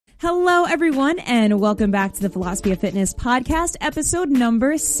Hello, everyone, and welcome back to the Philosophy of Fitness podcast, episode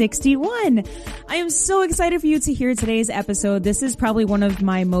number 61. I am so excited for you to hear today's episode. This is probably one of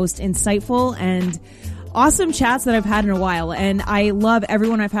my most insightful and awesome chats that I've had in a while. And I love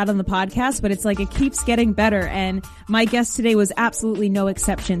everyone I've had on the podcast, but it's like it keeps getting better. And my guest today was absolutely no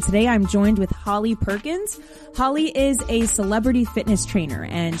exception. Today I'm joined with Holly Perkins. Holly is a celebrity fitness trainer,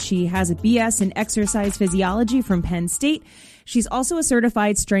 and she has a BS in exercise physiology from Penn State. She's also a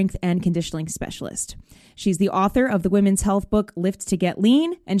certified strength and conditioning specialist. She's the author of the women's health book, Lift to Get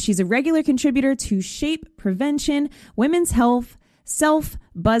Lean, and she's a regular contributor to Shape, Prevention, Women's Health, Self,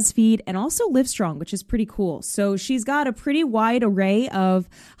 BuzzFeed, and also Livestrong, which is pretty cool. So she's got a pretty wide array of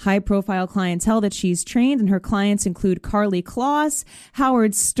high-profile clientele that she's trained, and her clients include Carly Kloss,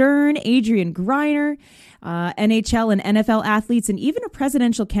 Howard Stern, Adrian Griner, NHL and NFL athletes, and even a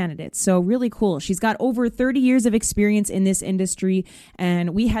presidential candidate. So really cool. She's got over 30 years of experience in this industry, and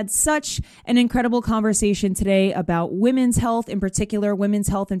we had such an incredible conversation today about women's health, in particular, women's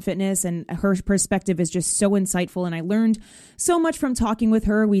health and fitness, and her perspective is just so insightful, and I learned so much from talking with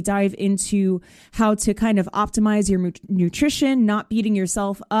her. We dive into how to kind of optimize your nutrition, not beating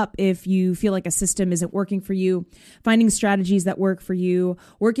yourself up if you feel like a system isn't working for you, finding strategies that work for you,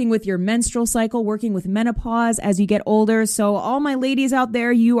 working with your menstrual cycle, working with menopause as you get older. So all my ladies out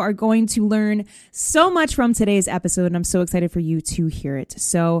there, you are going to learn so much from today's episode, and I'm so excited for you to hear it.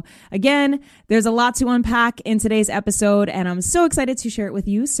 So again, there's a lot to unpack in today's episode, and I'm so excited to share it with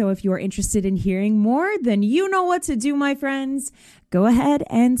you. So if you are interested in hearing more, then you know what to do, my friends. Go ahead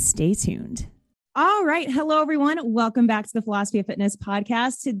and stay tuned. All right. Hello, everyone. Welcome back to the Philosophy of Fitness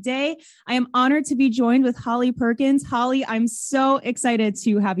podcast. Today, I am honored to be joined with Holly Perkins. Holly, I'm so excited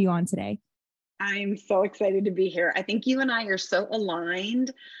to have you on today. I'm so excited to be here. I think you and I are so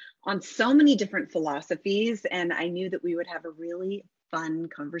aligned on so many different philosophies, and I knew that we would have a really fun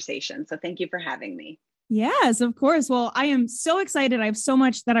conversation. So thank you for having me. Yes, of course. Well, I am so excited. I have so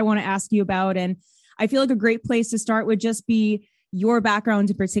much that I want to ask you about, and I feel like a great place to start would just be your background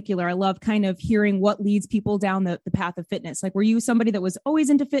in particular. I love kind of hearing what leads people down the path of fitness. Like, were you somebody that was always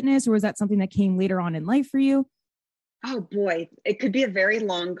into fitness, or was that something that came later on in life for you? Oh boy, it could be a very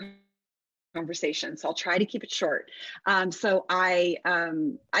long conversation, so I'll try to keep it short. So I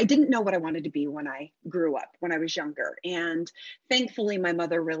didn't know what I wanted to be when I grew up, when I was younger, and thankfully my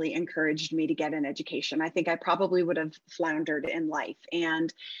mother really encouraged me to get an education. I think I probably would have floundered in life,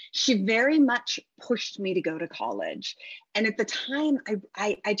 and she very much pushed me to go to college. And at the time,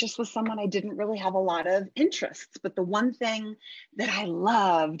 I just was someone, I didn't really have a lot of interests, but the one thing that I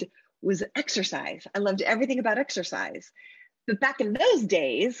loved was exercise. I loved everything about exercise. But back in those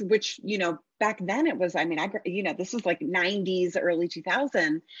days, which, back then it was, this is like 90s, early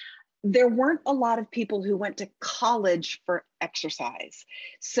 2000, there weren't a lot of people who went to college for exercise.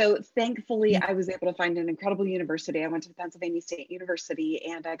 So thankfully, I was able to find an incredible university. I went to the Pennsylvania State University,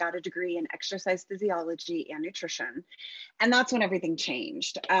 and I got a degree in exercise physiology and nutrition. And that's when everything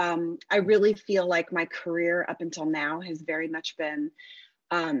changed. I really feel like my career up until now has very much been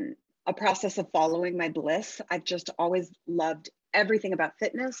a process of following my bliss. I've just always loved everything about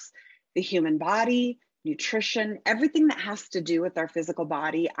fitness, the human body, nutrition, everything that has to do with our physical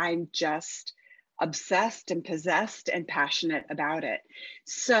body. I'm just obsessed and possessed and passionate about it.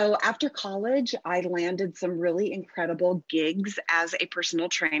 So after college, I landed some really incredible gigs as a personal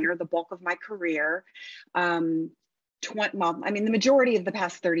trainer, the bulk of my career. The majority of the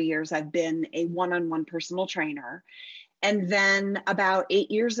past 30 years, I've been a one-on-one personal trainer. And then about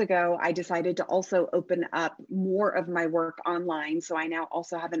 8 years ago, I decided to also open up more of my work online. So I now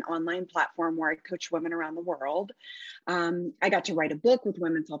also have an online platform where I coach women around the world. I got to write a book with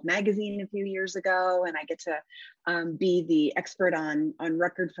Women's Health Magazine a few years ago, and I get to be the expert on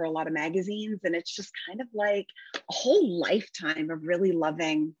record for a lot of magazines. And it's just kind of like a whole lifetime of really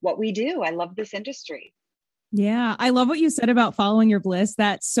loving what we do. I love this industry. Yeah, I love what you said about following your bliss.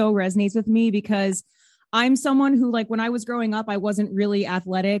 That so resonates with me because I'm someone who, like, when I was growing up, I wasn't really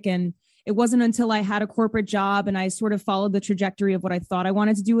athletic, and it wasn't until I had a corporate job and I sort of followed the trajectory of what I thought I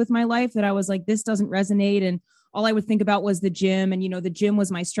wanted to do with my life that I was like, this doesn't resonate. And all I would think about was the gym, and, the gym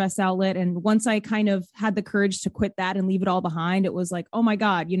was my stress outlet. And once I kind of had the courage to quit that and leave it all behind, it was like, oh my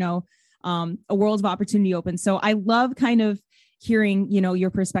God, a world of opportunity opened. So I love kind of hearing, your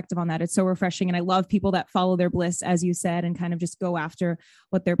perspective on that. It's so refreshing. And I love people that follow their bliss, as you said, and kind of just go after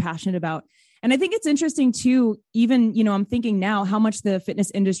what they're passionate about. And I think it's interesting too, even, I'm thinking now how much the fitness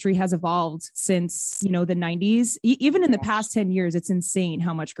industry has evolved since, the 90s, even in the past 10 years. It's insane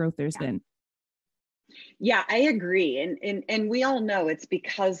how much growth there's been. Yeah, I agree. And we all know it's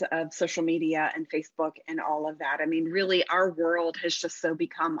because of social media and Facebook and all of that. I mean, really, our world has just so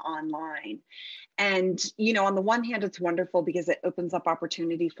become online. And, on the one hand, it's wonderful because it opens up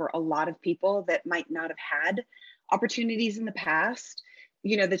opportunity for a lot of people that might not have had opportunities in the past.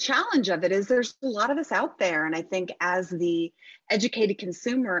 The challenge of it is there's a lot of us out there. And I think as the educated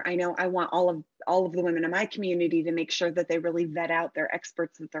consumer, I know I want all of the women in my community to make sure that they really vet out their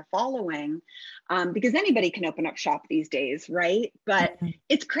experts that they're following, because anybody can open up shop these days, right? But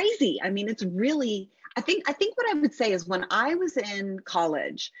it's crazy. I mean, it's really, I think what I would say is when I was in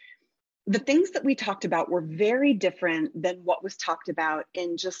college, the things that we talked about were very different than what was talked about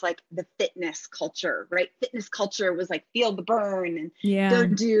in just like the fitness culture, right? Fitness culture was like feel the burn and go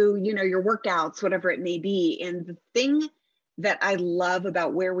do, your workouts, whatever it may be. And the thing that I love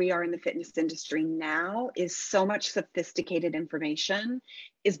about where we are in the fitness industry now is so much sophisticated information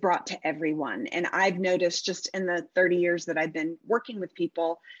is brought to everyone. And I've noticed just in the 30 years that I've been working with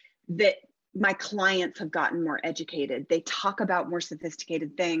people that my clients have gotten more educated. They talk about more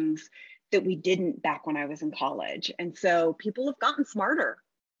sophisticated things that we didn't back when I was in college. And so people have gotten smarter.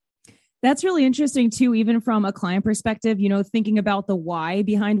 That's really interesting too, even from a client perspective, thinking about the why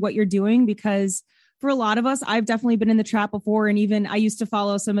behind what you're doing, because for a lot of us, I've definitely been in the trap before. And even I used to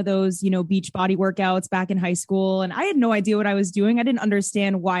follow some of those, beach body workouts back in high school, and I had no idea what I was doing. I didn't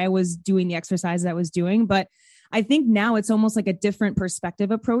understand why I was doing the exercises I was doing, but I think now it's almost like a different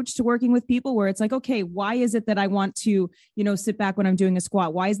perspective approach to working with people where it's like, okay, why is it that I want to, sit back when I'm doing a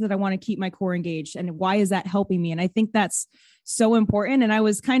squat? Why is it that I want to keep my core engaged? And why is that helping me? And I think that's so important. And I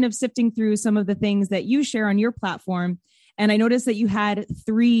was kind of sifting through some of the things that you share on your platform. And I noticed that you had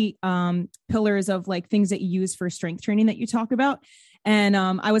 3 pillars of like things that you use for strength training that you talk about. And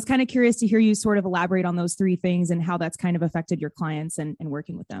I was kind of curious to hear you sort of elaborate on those 3 things and how that's kind of affected your clients and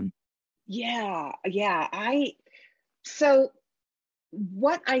working with them. Yeah. So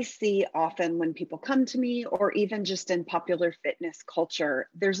what I see often when people come to me, or even just in popular fitness culture,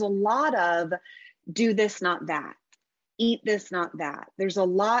 there's a lot of do this, not that, eat this, not that. There's a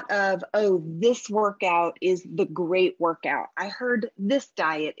lot of, oh, this workout is the great workout. I heard this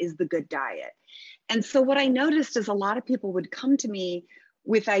diet is the good diet. And so what I noticed is a lot of people would come to me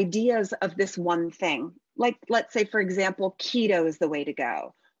with ideas of this one thing. Like, let's say, for example, keto is the way to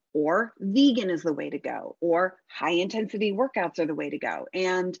go, or vegan is the way to go, or high intensity workouts are the way to go.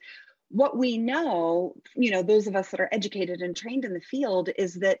 And what we know, those of us that are educated and trained in the field,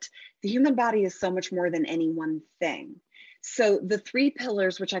 is that the human body is so much more than any one thing. So the 3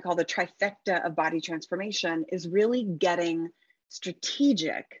 pillars, which I call the trifecta of body transformation, is really getting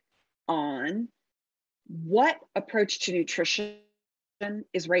strategic on what approach to nutrition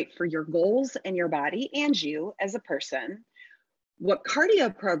is right for your goals and your body and you as a person, what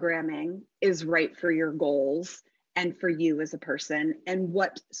cardio programming is right for your goals and for you as a person, and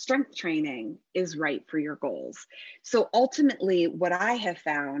what strength training is right for your goals. So ultimately, what I have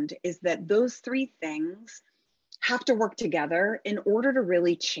found is that those 3 things have to work together in order to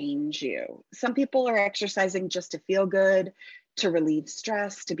really change you. Some people are exercising just to feel good, to relieve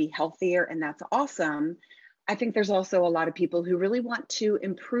stress, to be healthier, and that's awesome. I think there's also a lot of people who really want to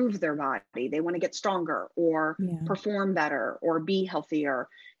improve their body. They want to get stronger or perform better or be healthier.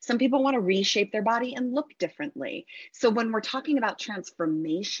 Some people want to reshape their body and look differently. So when we're talking about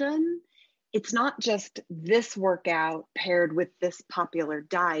transformation, it's not just this workout paired with this popular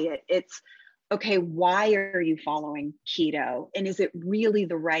diet. It's, okay, why are you following keto? And is it really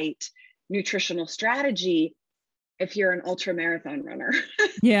the right nutritional strategy if you're an ultra marathon runner?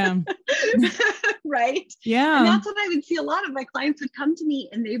 Yeah. Right? Yeah. And that's what I would see. A lot of my clients would come to me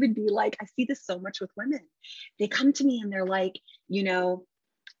and they would be like, I see this so much with women. They come to me and they're like,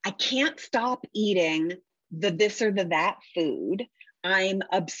 I can't stop eating the this or the that food. I'm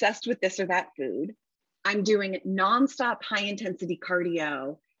obsessed with this or that food. I'm doing nonstop high intensity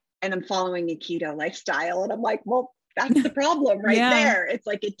cardio and I'm following a keto lifestyle. And I'm like, well, that's the problem right there. It's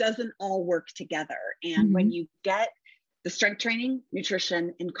like, it doesn't all work together. And when you get the strength training,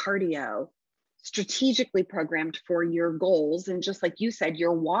 nutrition, and cardio strategically programmed for your goals, and just like you said,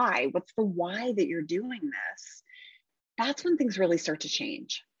 your why, what's the why that you're doing this? That's when things really start to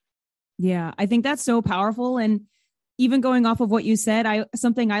change. Yeah, I think that's so powerful. And even going off of what you said,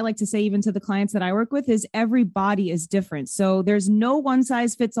 something I like to say even to the clients that I work with is every body is different. So there's no one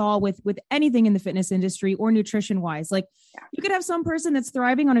size fits all with anything in the fitness industry or nutrition wise. Like you could have some person that's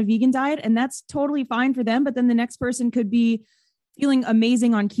thriving on a vegan diet and that's totally fine for them. But then the next person could be feeling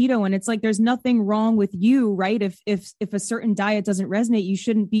amazing on keto. And it's like, there's nothing wrong with you, right? If a certain diet doesn't resonate, you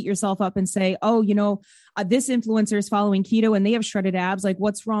shouldn't beat yourself up and say, oh, this influencer is following keto and they have shredded abs. Like,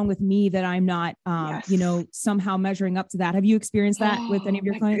 what's wrong with me that I'm not, Yes. somehow measuring up to that? Have you experienced that with any of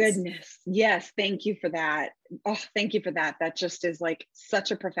your clients? Goodness. Yes. Thank you for that. Oh, thank you for that. That just is like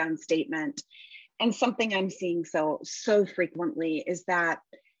such a profound statement. And something I'm seeing so frequently is that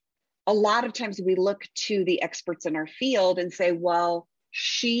a lot of times we look to the experts in our field and say, well,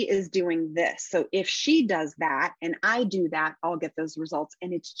 she is doing this. So if she does that and I do that, I'll get those results.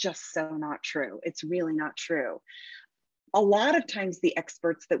 And it's just so not true. It's really not true. A lot of times the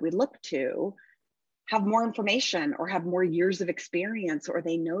experts that we look to have more information or have more years of experience, or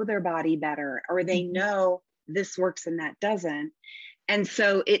they know their body better, or they know this works and that doesn't. And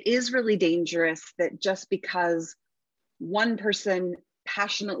so it is really dangerous that just because one person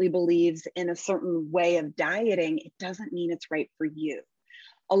passionately believes in a certain way of dieting, it doesn't mean it's right for you.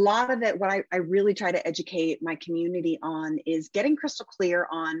 A lot of it, what I really try to educate my community on is getting crystal clear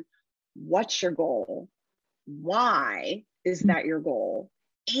on what's your goal, why is that your goal,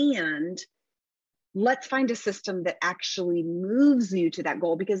 and let's find a system that actually moves you to that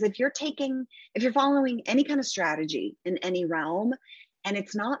goal. Because if you're following any kind of strategy in any realm and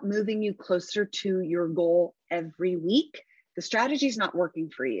it's not moving you closer to your goal every week, the strategy is not working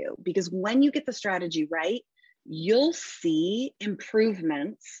for you. Because when you get the strategy right, you'll see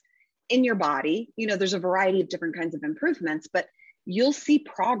improvements in your body. There's a variety of different kinds of improvements, but you'll see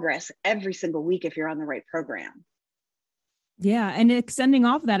progress every single week if you're on the right program. Yeah. And extending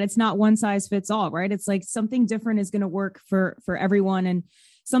off of that, it's not one size fits all, right? It's like something different is going to work for everyone. And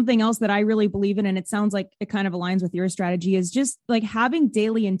something else that I really believe in, and it sounds like it kind of aligns with your strategy, is just like having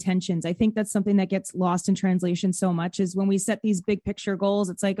daily intentions. I think that's something that gets lost in translation so much, is when we set these big picture goals,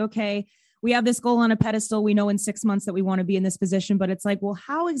 it's like, okay, we have this goal on a pedestal. We know in 6 months that we want to be in this position, but it's like, well,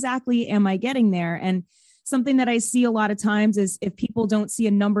 how exactly am I getting there? And something that I see a lot of times is if people don't see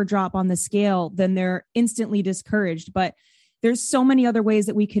a number drop on the scale, then they're instantly discouraged. But there's so many other ways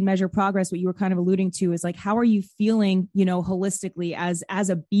that we can measure progress. What you were kind of alluding to is like, how are you feeling, holistically as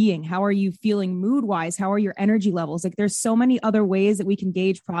a being? How are you feeling mood wise? How are your energy levels? Like, there's so many other ways that we can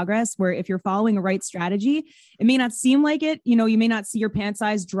gauge progress, where if you're following a right strategy, it may not seem like it, you may not see your pant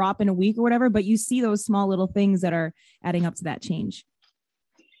size drop in a week or whatever, but you see those small little things that are adding up to that change.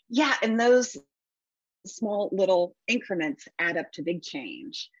 Yeah. And those small little increments add up to big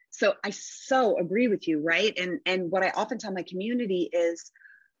change. So I so agree with you, right? And what I often tell my community is,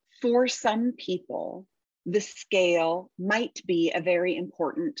 for some people, the scale might be a very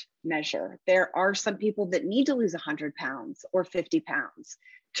important measure. There are some people that need to lose 100 pounds or 50 pounds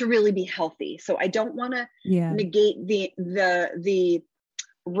to really be healthy. So I don't want to negate the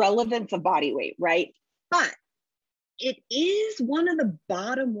relevance of body weight, right? But it is one of the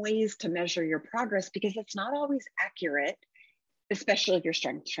bottom ways to measure your progress, because it's not always accurate, especially if you're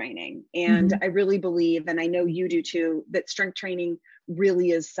strength training. And I really believe, and I know you do too, that strength training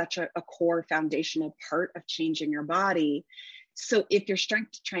really is such a core foundational part of changing your body. So if you're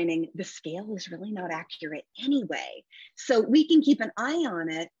strength training, the scale is really not accurate anyway. So we can keep an eye on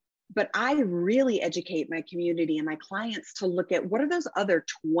it, but I really educate my community and my clients to look at what are those other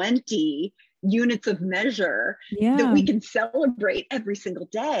 20 units of measure that we can celebrate every single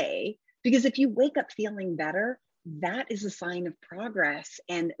day. Because if you wake up feeling better, that is a sign of progress.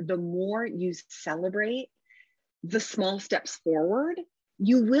 And the more you celebrate the small steps forward,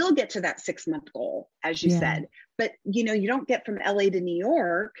 you will get to that 6-month goal, as you said. But you don't get from LA to New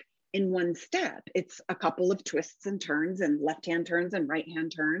York in one step. It's a couple of twists and turns, and left-hand turns and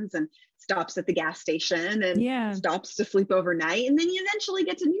right-hand turns, and stops at the gas station and stops to sleep overnight. And then you eventually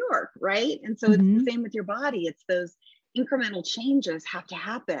get to New York, right? And so it's the same with your body. It's those incremental changes have to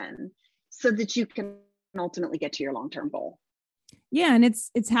happen so that you can ultimately get to your long-term goal. Yeah. And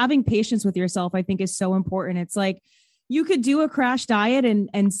it's having patience with yourself, I think, is so important. It's like, you could do a crash diet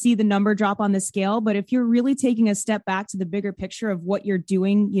and see the number drop on the scale. But if you're really taking a step back to the bigger picture of what you're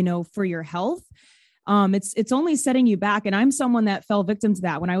doing, for your health, it's only setting you back. And I'm someone that fell victim to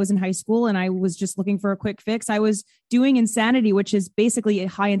that when I was in high school and I was just looking for a quick fix. I was doing Insanity, which is basically a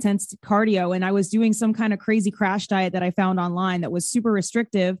high intense cardio. And I was doing some kind of crazy crash diet that I found online that was super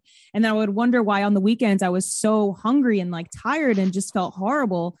restrictive. And then I would wonder why on the weekends I was so hungry and like tired and just felt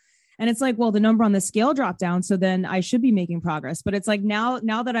horrible. And it's like, well, the number on the scale dropped down, so then I should be making progress. But it's like, now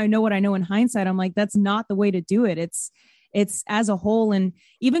that I know what I know in hindsight, I'm like, that's not the way to do it. It's as a whole. And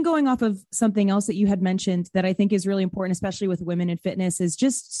even going off of something else that you had mentioned that I think is really important, especially with women in fitness, is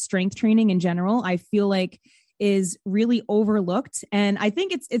just strength training in general. I feel like is really overlooked. And I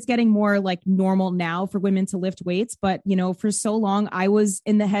think it's getting more like normal now for women to lift weights. But, you know, for so long, I was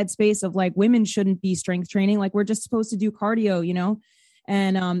in the headspace of like, women shouldn't be strength training. Like we're just supposed to do cardio, you know?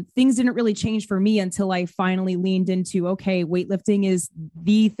 And things didn't really change for me until I finally leaned into, okay, weightlifting is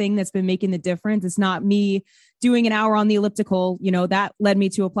the thing that's been making the difference. It's not me doing an hour on the elliptical, you know, that led me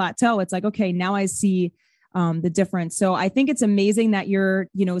to a plateau. It's like, okay, now I see the difference. So I think it's amazing that you're,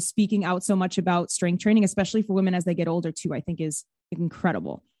 you know, speaking out so much about strength training, especially for women as they get older too, I think is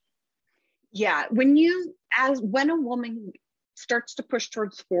incredible. Yeah. When a woman starts to push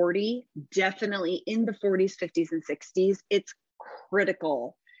towards 40, definitely in the 40s, 50s, and 60s, it's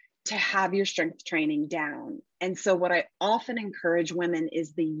critical to have your strength training down. And so what I often encourage women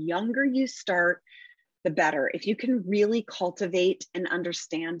is the younger you start, the better. If you can really cultivate an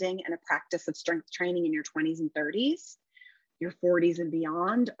understanding and a practice of strength training in your 20s and 30s, your 40s and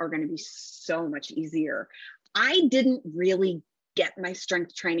beyond are going to be so much easier. I didn't really get my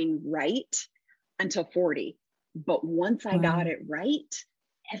strength training right until 40, but once I got it right,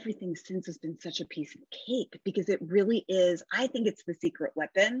 everything since has been such a piece of cake, because it really is. I think it's the secret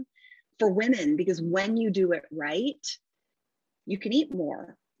weapon for women, because when you do it right, you can eat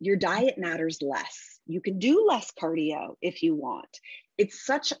more. Your diet matters less. You can do less cardio if you want. It's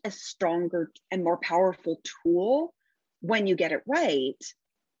such a stronger and more powerful tool when you get it right.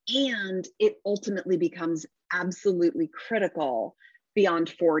 And it ultimately becomes absolutely critical beyond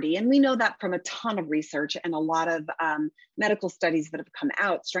 40. And we know that from a ton of research and a lot of medical studies that have come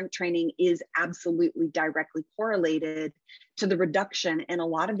out. Strength training is absolutely directly correlated to the reduction in a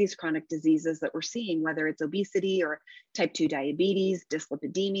lot of these chronic diseases that we're seeing, whether it's obesity or type 2 diabetes,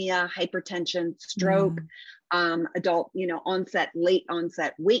 dyslipidemia, hypertension, stroke, adult, late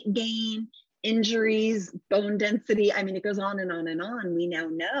onset weight gain, injuries, bone density. I mean, it goes on and on and on. We now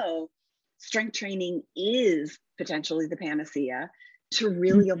know strength training is potentially the panacea to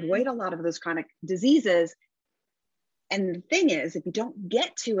really avoid a lot of those chronic diseases. And the thing is, if you don't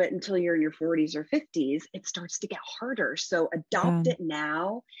get to it until you're in your 40s or 50s, it starts to get harder. So adopt it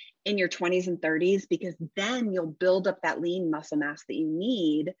now in your 20s and 30s, because then you'll build up that lean muscle mass that you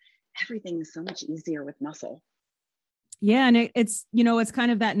need. Everything is so much easier with muscle. Yeah. And it's, you know, it's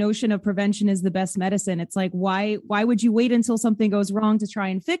kind of that notion of prevention is the best medicine. It's like, why would you wait until something goes wrong to try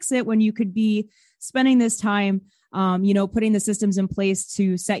and fix it when you could be spending this time, putting the systems in place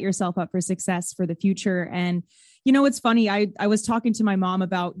to set yourself up for success for the future. And, you know, it's funny. I was talking to my mom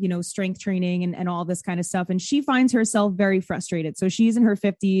about, you know, strength training and all this kind of stuff. And she finds herself very frustrated. So she's in her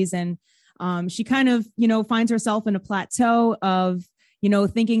 50s and she kind of, you know, finds herself in a plateau of, you know,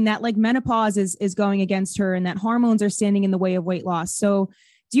 thinking that like menopause is going against her and that hormones are standing in the way of weight loss. So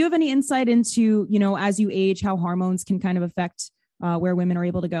do you have any insight into, you know, as you age, how hormones can kind of affect where women are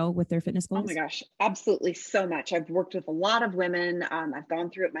able to go with their fitness goals? Oh my gosh, absolutely, so much. I've worked with a lot of women. I've gone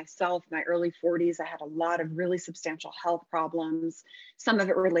through it myself. My early 40s, I had a lot of really substantial health problems, some of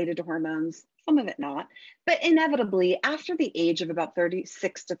it related to hormones, some of it not. But inevitably, after the age of about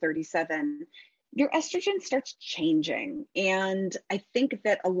 36 to 37, your estrogen starts changing. And I think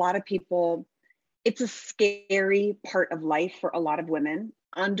that a lot of people, it's a scary part of life for a lot of women,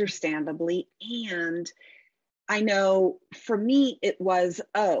 understandably. And I know for me, it was,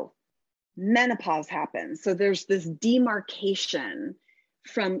 menopause happens. So there's this demarcation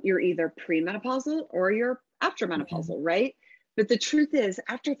from you're either premenopausal or you're aftermenopausal, right? But the truth is,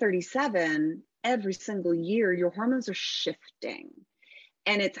 after 37, every single year, your hormones are shifting.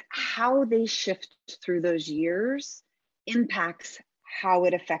 And it's how they shift through those years impacts how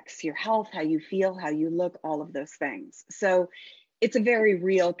it affects your health, how you feel, how you look, all of those things. So it's a very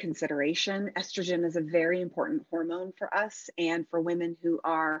real consideration. Estrogen is a very important hormone for us and for women who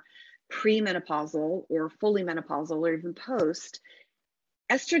are premenopausal or fully menopausal or even post.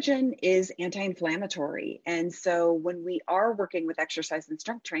 Estrogen is anti-inflammatory. And so when we are working with exercise and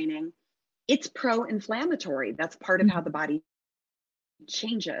strength training, it's pro-inflammatory. That's part of how the body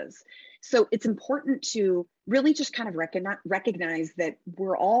changes. So it's important to really just kind of recognize that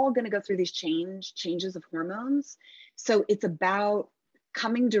we're all going to go through these changes of hormones. So it's about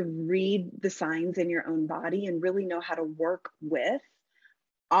coming to read the signs in your own body and really know how to work with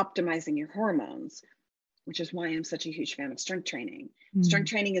optimizing your hormones, which is why I'm such a huge fan of strength training. Strength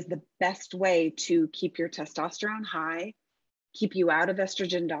training is the best way to keep your testosterone high, keep you out of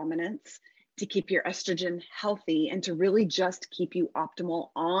estrogen dominance, to keep your estrogen healthy, and to really just keep you optimal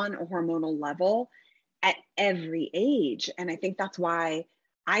on a hormonal level at every age. And I think that's why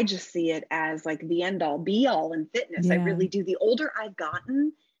I just see it as like the end all be all in fitness. I really do. The older I've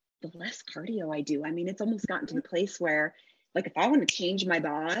gotten, the less cardio I do. I mean, it's almost gotten to the place where like, if I want to change my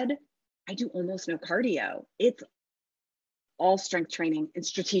bod, I do almost no cardio. It's all strength training and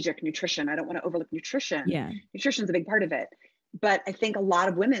strategic nutrition. I don't want to overlook nutrition. Yeah. Nutrition is a big part of it. But I think a lot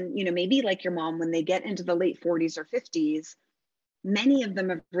of women, maybe like your mom, when they get into the late 40s or 50s, many of them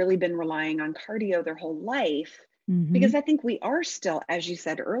have really been relying on cardio their whole life. Because I think we are still, as you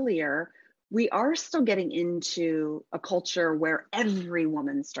said earlier, we are still getting into a culture where every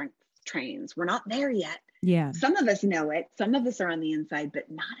woman strength trains. We're not there yet. Yeah. Some of us know it. Some of us are on the inside,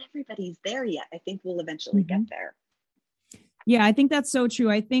 but not everybody's there yet. I think we'll eventually get there. Yeah, I think that's so true.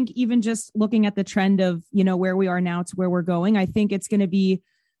 I think even just looking at the trend of, where we are now to where we're going, I think it's going to be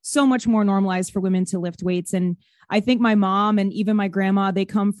so much more normalized for women to lift weights. And I think my mom and even my grandma, they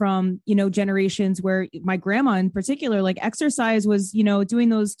come from, generations where my grandma in particular, like exercise was, doing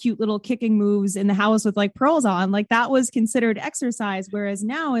those cute little kicking moves in the house with like pearls on, like that was considered exercise. Whereas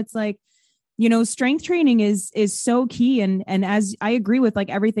now it's like, strength training is so key. And as I agree with like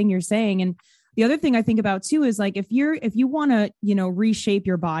everything you're saying. And the other thing I think about too is like, if you want to, reshape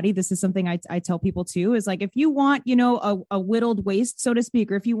your body, this is something I tell people too, is like, if you want, a whittled waist, so to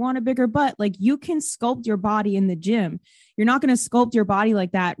speak, or if you want a bigger butt, like you can sculpt your body in the gym. You're not going to sculpt your body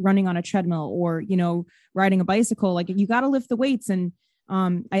like that running on a treadmill or, riding a bicycle. Like you got to lift the weights. And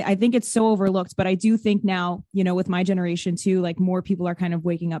I think it's so overlooked, but I do think now, with my generation too, like more people are kind of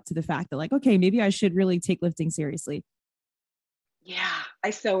waking up to the fact that like, okay, maybe I should really take lifting seriously. Yeah,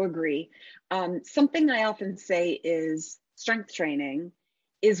 I so agree. Something I often say is strength training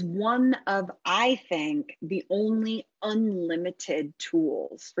is one of, I think, the only unlimited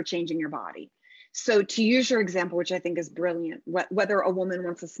tools for changing your body. So to use your example, which I think is brilliant, whether a woman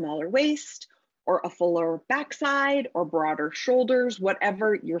wants a smaller waist or a fuller backside or broader shoulders,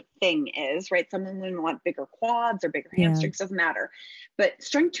 whatever your thing is, right? Some women want bigger quads or bigger hamstrings, doesn't matter. But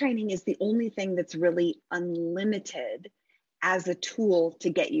strength training is the only thing that's really unlimited as a tool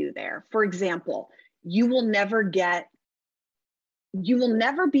to get you there. For example, you will never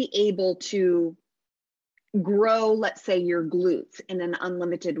be able to grow, let's say, your glutes in an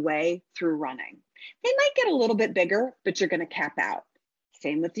unlimited way through running. They might get a little bit bigger, but you're going to cap out.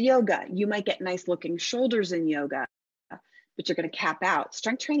 Same with yoga. You might get nice looking shoulders in yoga, but you're going to cap out.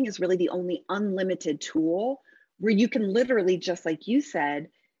 Strength training is really the only unlimited tool where you can literally, just like you said,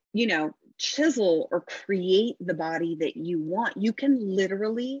 chisel or create the body that you want. You can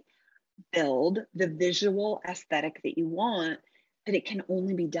literally build the visual aesthetic that you want, but it can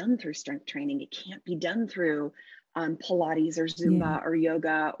only be done through strength training. It can't be done through Pilates or Zumba or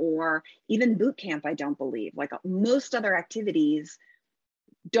yoga or even boot camp, I don't believe. Like most other activities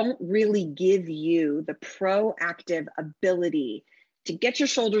don't really give you the proactive ability to get your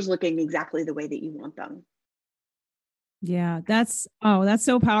shoulders looking exactly the way that you want them. Yeah, that's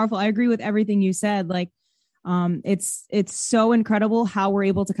so powerful. I agree with everything you said. Like, it's so incredible how we're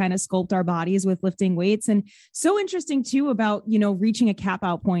able to kind of sculpt our bodies with lifting weights, and so interesting too about, reaching a cap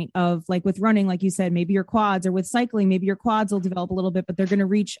out point of like with running, like you said, maybe your quads, or with cycling, maybe your quads will develop a little bit, but they're going to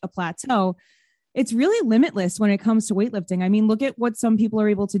reach a plateau. It's really limitless when it comes to weightlifting. I mean, look at what some people are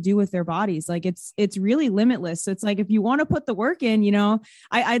able to do with their bodies. Like it's really limitless. So it's like, if you want to put the work in,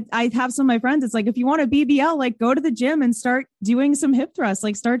 I have some of my friends, it's like, if you want a BBL, like go to the gym and start doing some hip thrusts,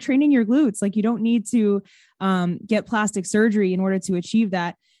 like start training your glutes. Like you don't need to get plastic surgery in order to achieve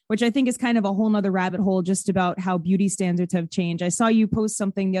that, which I think is kind of a whole nother rabbit hole just about how beauty standards have changed. I saw you post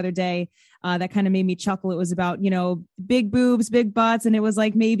something the other day that kind of made me chuckle. It was about, big boobs, big butts, and it was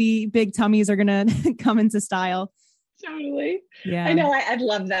like maybe big tummies are going to come into style. Totally. Yeah. I know. I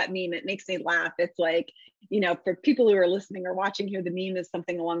love that meme. It makes me laugh. It's like, for people who are listening or watching here, the meme is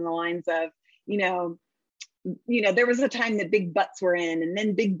something along the lines of, there was a time that big butts were in, and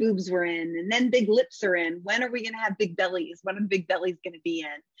then big boobs were in, and then big lips are in. When are we going to have big bellies? When are big bellies going to be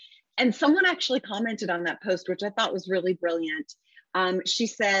in? And someone actually commented on that post, which I thought was really brilliant. She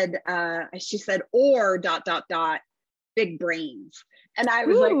said, or ... big brains. And I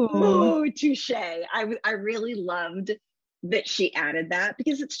was like, oh, touche. I really loved that she added that,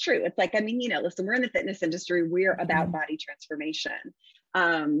 because it's true. It's like, listen, we're in the fitness industry. We're about body transformation.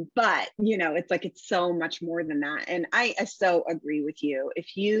 But it's like, it's so much more than that. And I so agree with you.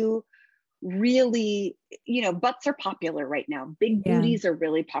 If you really, butts are popular right now. Big booties are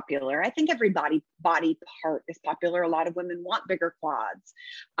really popular. I think every body part is popular. A lot of women want bigger quads,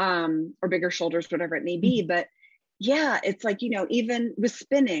 or bigger shoulders, whatever it may be. But yeah, it's like, even with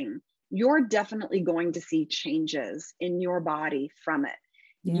spinning, you're definitely going to see changes in your body from it.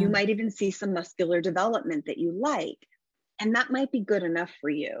 You might even see some muscular development that you like, and that might be good enough for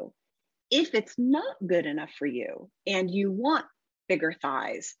you. If it's not good enough for you and you want bigger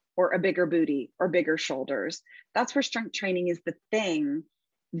thighs or a bigger booty or bigger shoulders, that's where strength training is the thing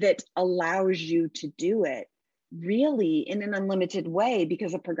that allows you to do it really in an unlimited way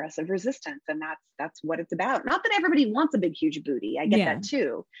because of progressive resistance. And that's what it's about. Not that everybody wants a big, huge booty. I get that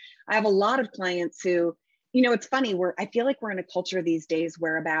too. I have a lot of clients who, it's funny, I feel like we're in a culture these days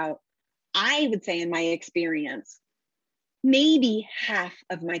where I would say in my experience, maybe half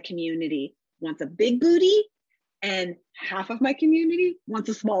of my community wants a big booty and half of my community wants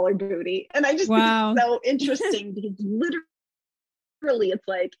a smaller booty. And I just think it's so interesting because literally it's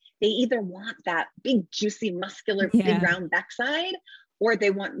like they either want that big, juicy, muscular, big round backside, or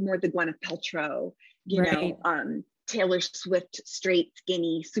they want more the Gwyneth Paltrow, Taylor Swift, straight,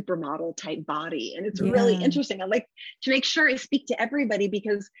 skinny, supermodel type body. And it's really interesting. I like to make sure I speak to everybody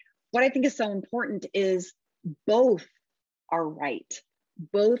because what I think is so important is both are right.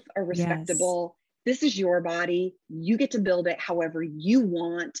 Both are respectable. This is your body. You get to build it however you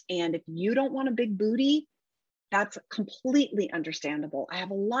want. And if you don't want a big booty, that's completely understandable. I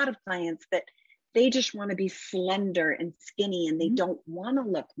have a lot of clients that they just want to be slender and skinny and they don't want to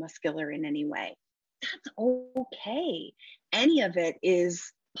look muscular in any way. That's okay. Any of it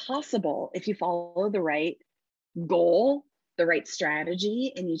is possible if you follow the right goal, the right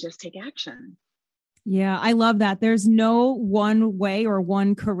strategy, and you just take action. Yeah, I love that. There's no one way or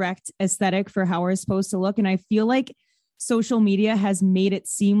one correct aesthetic for how we're supposed to look. And I feel like social media has made it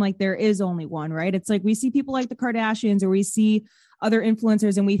seem like there is only one, right? It's like we see people like the Kardashians or we see other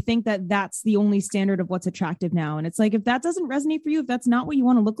influencers and we think that that's the only standard of what's attractive now. And it's like, if that doesn't resonate for you, if that's not what you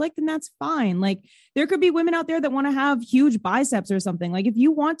want to look like, then that's fine. Like there could be women out there that want to have huge biceps or something. Like if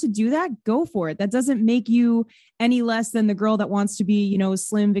you want to do that, go for it. That doesn't make you any less than the girl that wants to be,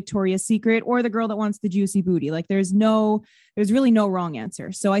 slim Victoria's Secret or the girl that wants the juicy booty. Like there's really no wrong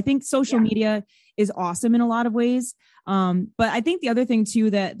answer. So I think social media is awesome in a lot of ways. But I think the other thing too,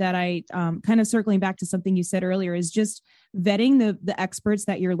 that I kind of circling back to something you said earlier is just vetting the experts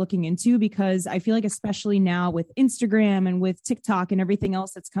that you're looking into, because I feel like, especially now with Instagram and with TikTok and everything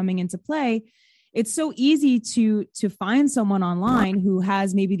else that's coming into play, it's so easy to find someone online who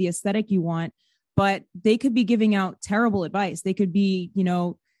has maybe the aesthetic you want, but they could be giving out terrible advice. They could be,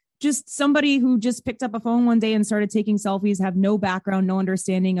 just somebody who just picked up a phone one day and started taking selfies, have no background, no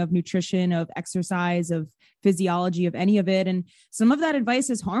understanding of nutrition, of exercise, of physiology, of any of it. And some of that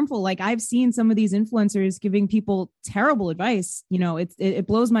advice is harmful. Like I've seen some of these influencers giving people terrible advice. It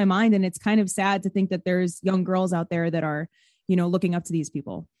blows my mind. And it's kind of sad to think that there's young girls out there that are, looking up to these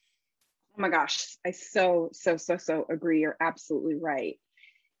people. Oh my gosh. I so agree. You're absolutely right.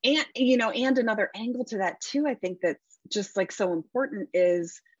 And, and another angle to that too, I think that's just like so important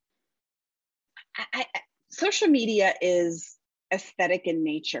is social media is aesthetic in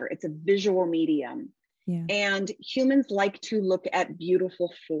nature. It's a visual medium. Yeah. And humans like to look at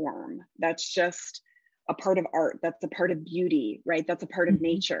beautiful form. That's just a part of art. That's a part of beauty, right? That's a part of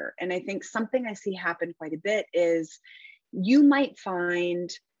nature. And I think something I see happen quite a bit is you might find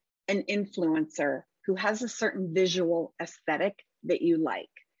an influencer who has a certain visual aesthetic that you like.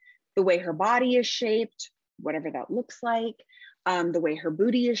 The way her body is shaped, whatever that looks like, the way her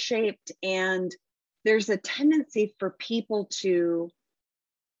booty is shaped. And there's a tendency for people to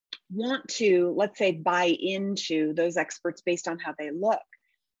want to, let's say, buy into those experts based on how they look.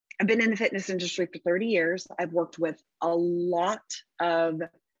 I've been in the fitness industry for 30 years. I've worked with a lot of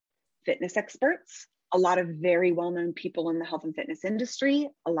fitness experts, a lot of very well-known people in the health and fitness industry,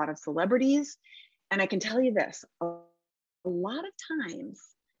 a lot of celebrities. And I can tell you this, a lot of times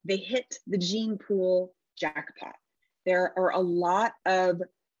they hit the gene pool jackpot. There are a lot of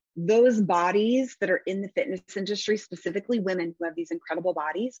those bodies that are in the fitness industry, specifically women who have these incredible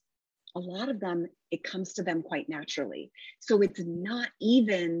bodies. A lot of them, it comes to them quite naturally. So it's not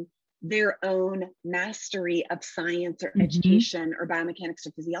even their own mastery of science or education or biomechanics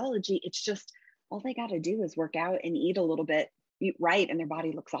or physiology. It's just all they got to do is work out and eat a little bit, eat right, and their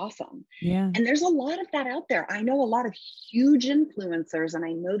body looks awesome. Yeah. And there's a lot of that out there. I know a lot of huge influencers and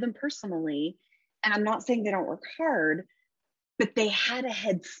I know them personally. And I'm not saying they don't work hard, but they had a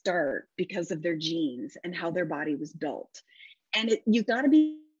head start because of their genes and how their body was built. And you've got to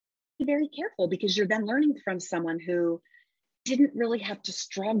be very careful because you're then learning from someone who didn't really have to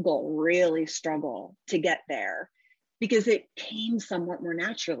really struggle to get there because it came somewhat more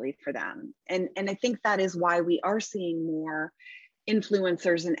naturally for them. And I think that is why we are seeing more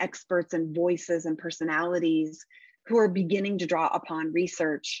influencers and experts and voices and personalities who are beginning to draw upon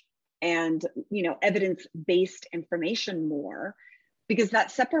research and, evidence-based information more, because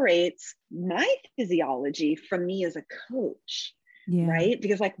that separates my physiology from me as a coach, right?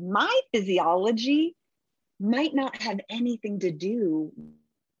 Because like my physiology might not have anything to do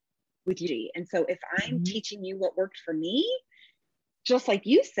with you. And so if I'm teaching you what worked for me, just like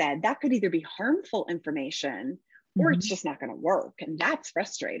you said, that could either be harmful information or it's Mhm. just not going to work. And that's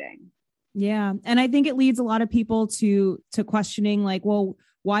frustrating. Yeah. And I think it leads a lot of people to questioning like, well,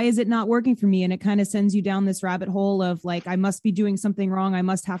 why is it not working for me? And it kind of sends you down this rabbit hole of like, I must be doing something wrong. I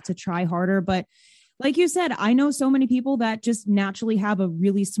must have to try harder. But like you said, I know so many people that just naturally have a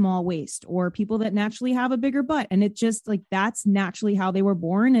really small waist or people that naturally have a bigger butt. And it just like, that's naturally how they were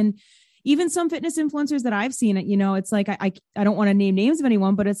born. And even some fitness influencers that I've seen it, it's like, I don't want to name names of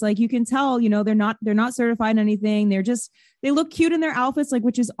anyone, but it's like, you can tell, they're not certified in anything. They look cute in their outfits, like,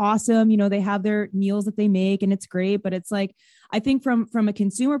 which is awesome. They have their meals that they make and it's great, but it's like, I think from a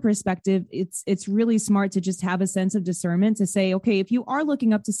consumer perspective, it's really smart to just have a sense of discernment to say, okay, if you are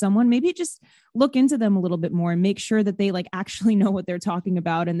looking up to someone, maybe just look into them a little bit more and make sure that they like actually know what they're talking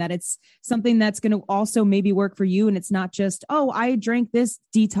about and that it's something that's going to also maybe work for you. And it's not just, oh, I drank this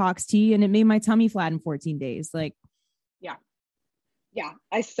detox tea and it made my tummy flat in 14 days. Like, Yeah. Yeah,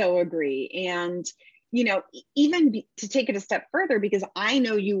 I so agree. And, to take it a step further, because I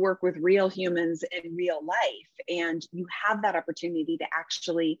know you work with real humans in real life and you have that opportunity to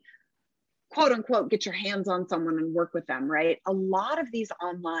actually, quote unquote, get your hands on someone and work with them, right? A lot of these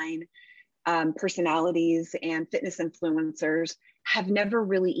online personalities and fitness influencers have never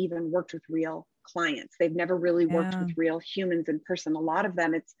really even worked with real clients. They've never really worked yeah. with real humans in person. A lot of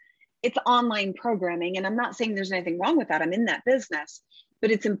them, it's online programming. And I'm not saying there's anything wrong with that. I'm in that business,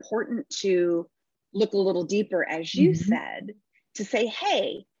 but it's important to look a little deeper, as you Mm-hmm. said, to say,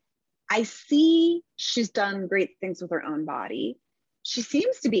 hey, I see she's done great things with her own body. She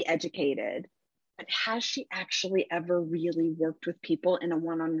seems to be educated, but has she actually ever really worked with people in a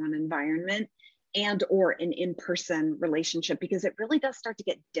one-on-one environment and or an in-person relationship? Because it really does start to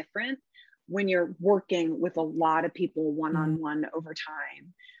get different when you're working with a lot of people Yeah. one-on-one over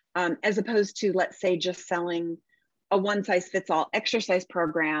time, as opposed to, let's say, just selling a one-size-fits-all exercise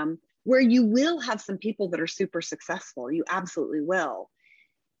program where you will have some people that are super successful. You absolutely will.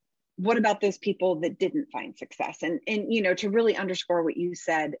 What about those people that didn't find success? And to really underscore what you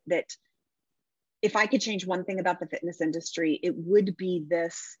said, that if I could change one thing about the fitness industry, it would be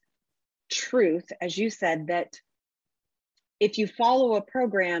this truth, as you said, that if you follow a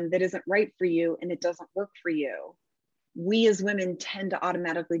program that isn't right for you and it doesn't work for you, we as women tend to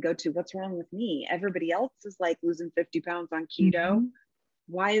automatically go to, what's wrong with me? Everybody else is like losing 50 pounds on keto. Mm-hmm.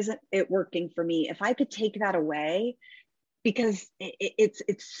 Why isn't it working for me? If I could take that away, because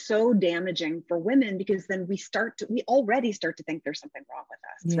it's so damaging for women, because then we already start to think there's something wrong with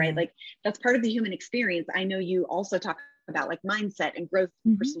us, right? Yeah. Like, that's part of the human experience. I know you also talk about like mindset and growth,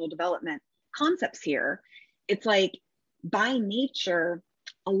 Mm-hmm. personal development concepts here. It's like, by nature,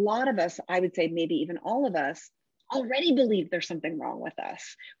 a lot of us, I would say maybe even all of us, already believe there's something wrong with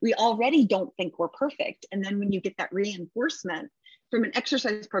us. We already don't think we're perfect. And then when you get that reinforcement from an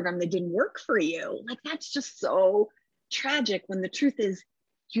exercise program that didn't work for you, like, that's just so tragic, when the truth is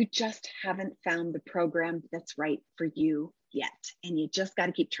you just haven't found the program that's right for you yet, and you just got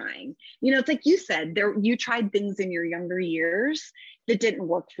to keep trying. It's like you said, you tried things in your younger years that didn't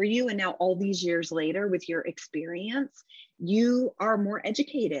work for you, and now all these years later, with your experience, you are more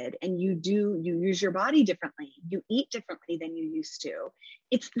educated and you use your body differently, you eat differently than you used to.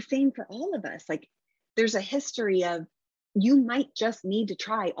 It's the same for all of us. Like, there's a history of, you might just need to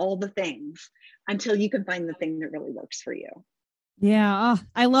try all the things until you can find the thing that really works for you. Yeah. Oh,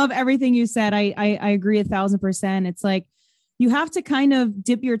 I love everything you said. I agree 1,000%. It's like, you have to kind of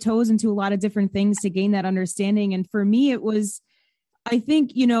dip your toes into a lot of different things to gain that understanding. And for me, it was, I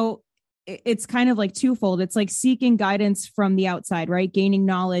think, it's kind of like twofold. It's like seeking guidance from the outside, right? Gaining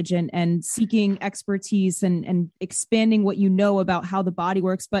knowledge and seeking expertise and expanding what you know about how the body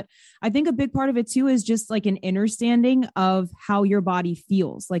works. But I think a big part of it too is just like an understanding of how your body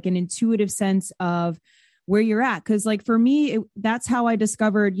feels, like an intuitive sense of where you're at. Cause like for me, that's how I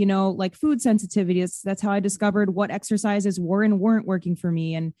discovered, like food sensitivities. That's how I discovered what exercises were and weren't working for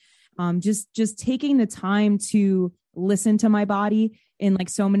me. And just taking the time to listen to my body in like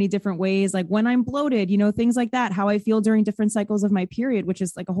so many different ways, like when I'm bloated, things like that, how I feel during different cycles of my period, which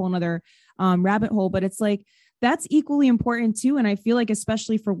is like a whole nother rabbit hole. But it's like, that's equally important too. And I feel like,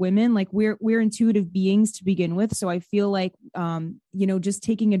 especially for women, like we're intuitive beings to begin with. So I feel like, just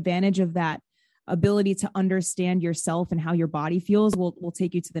taking advantage of that ability to understand yourself and how your body feels will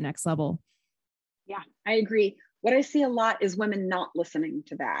take you to the next level. Yeah, I agree. What I see a lot is women not listening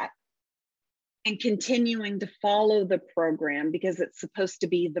to that and continuing to follow the program because it's supposed to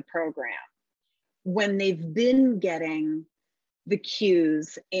be the program, when they've been getting the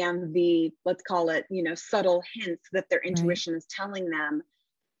cues and the, let's call it, subtle hints that their intuition is telling them,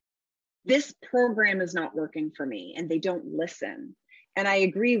 this program is not working for me, and they don't listen. And I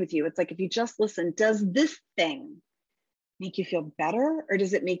agree with you. It's like, if you just listen, does this thing make you feel better, or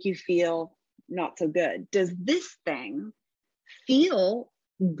does it make you feel not so good? Does this thing feel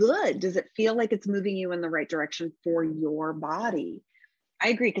good? Does it feel like it's moving you in the right direction for your body? I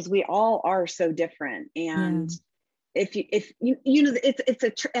agree, because we all are so different. And if you know,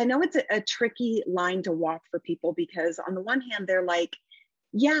 I know it's a tricky line to walk for people, because on the one hand, they're like,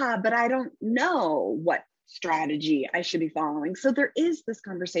 yeah, but I don't know what strategy I should be following. So there is this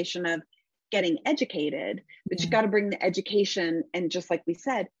conversation of getting educated, but you've got to bring the education. And just like we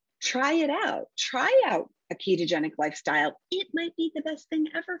said, try out a ketogenic lifestyle. It might be the best thing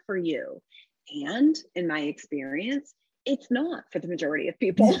ever for you. And in my experience, it's not for the majority of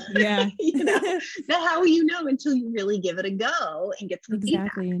people. Yeah. You know, but how will you know until you really give it a go and get some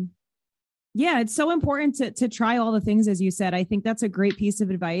feedback? Yeah, it's so important to try all the things, as you said. I think that's a great piece of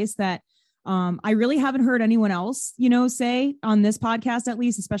advice that I really haven't heard anyone else, say on this podcast, at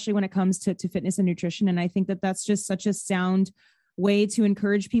least, especially when it comes to fitness and nutrition. And I think that that's just such a sound way to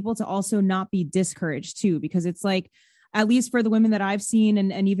encourage people to also not be discouraged too, because it's like, at least for the women that I've seen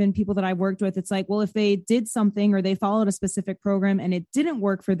and even people that I've worked with, it's like, well, if they did something or they followed a specific program and it didn't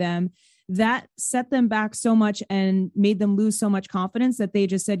work for them, that set them back so much and made them lose so much confidence that they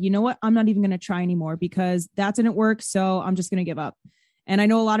just said, you know what, I'm not even going to try anymore because that didn't work. So I'm just going to give up. And I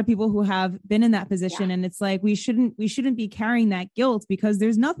know a lot of people who have been in that position, and it's like, we shouldn't be carrying that guilt, because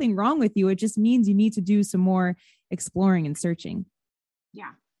there's nothing wrong with you. It just means you need to do some more exploring and searching.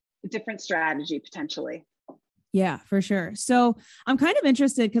 Yeah. A different strategy potentially. Yeah, for sure. So I'm kind of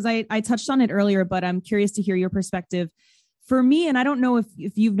interested, because I touched on it earlier, but I'm curious to hear your perspective. For me, and I don't know if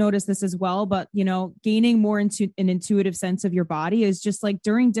you've noticed this as well, but, gaining more into an intuitive sense of your body is just like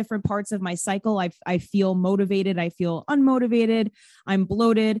during different parts of my cycle, I feel motivated. I feel unmotivated. I'm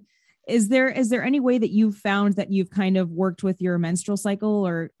bloated. Is there any way that you've found that you've kind of worked with your menstrual cycle,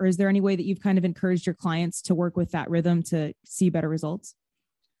 or is there any way that you've kind of encouraged your clients to work with that rhythm to see better results?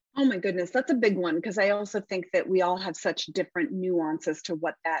 Oh my goodness, that's a big one, because I also think that we all have such different nuances to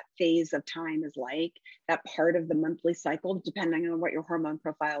what that phase of time is like, that part of the monthly cycle, depending on what your hormone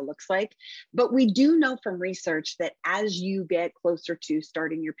profile looks like. But we do know from research that as you get closer to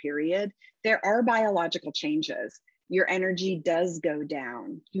starting your period, there are biological changes. Your energy does go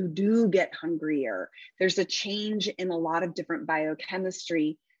down. You do get hungrier. There's a change in a lot of different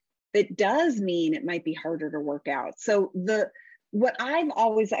biochemistry that does mean it might be harder to work out. So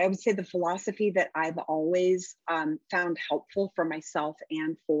I would say the philosophy that I've always found helpful for myself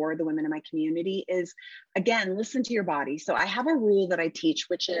and for the women in my community is, again, listen to your body. So I have a rule that I teach,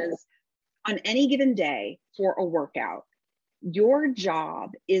 which is on any given day for a workout, your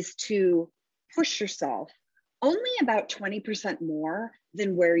job is to push yourself only about 20% more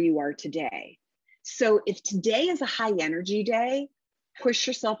than where you are today. So if today is a high energy day, push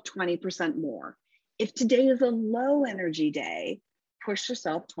yourself 20% more. If today is a low energy day, push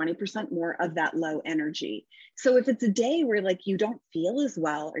yourself 20% more of that low energy. So if it's a day where like you don't feel as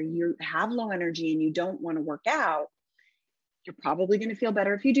well, or you have low energy and you don't want to work out, you're probably going to feel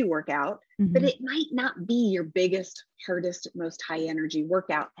better if you do work out, but it might not be your biggest, hardest, most high energy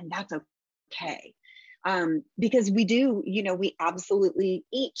workout. And that's okay. Because we absolutely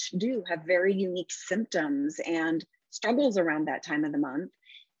each do have very unique symptoms and struggles around that time of the month.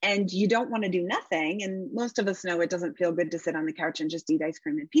 And you don't want to do nothing. And most of us know it doesn't feel good to sit on the couch and just eat ice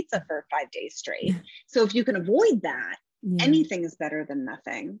cream and pizza for 5 days straight. So if you can avoid that, anything is better than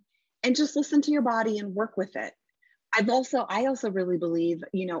nothing. And just listen to your body and work with it. I also really believe,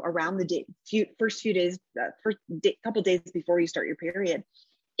 around the first few days, couple days before you start your period,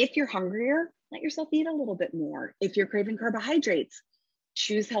 if you're hungrier, let yourself eat a little bit more. If you're craving carbohydrates,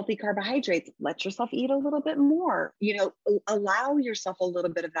 choose healthy carbohydrates, let yourself eat a little bit more, allow yourself a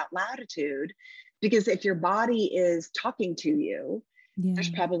little bit of that latitude, because if your body is talking to you, there's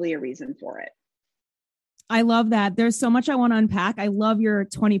probably a reason for it. I love that. There's so much I want to unpack. I love your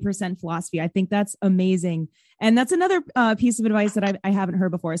 20% philosophy. I think that's amazing. And that's another piece of advice that I haven't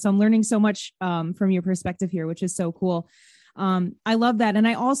heard before. So I'm learning so much from your perspective here, which is so cool. I love that. And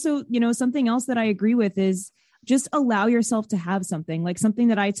I also, something else that I agree with is just allow yourself to have something. Like something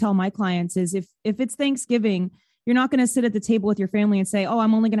that I tell my clients is if it's Thanksgiving, you're not going to sit at the table with your family and say, oh,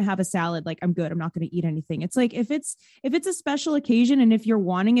 I'm only going to have a salad. Like, I'm good. I'm not going to eat anything. It's like, if it's a special occasion and if you're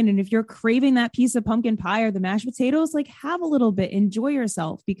wanting it and if you're craving that piece of pumpkin pie or the mashed potatoes, like have a little bit, enjoy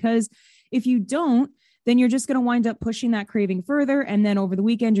yourself, because if you don't, then you're just going to wind up pushing that craving further. And then over the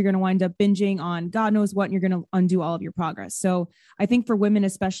weekend, you're going to wind up binging on God knows what, and you're going to undo all of your progress. So I think for women,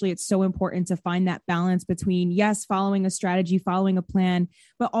 especially, it's so important to find that balance between, yes, following a strategy, following a plan,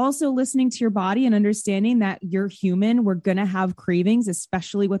 but also listening to your body and understanding that you're human. We're going to have cravings,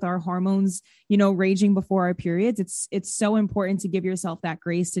 especially with our hormones, raging before our periods. It's so important to give yourself that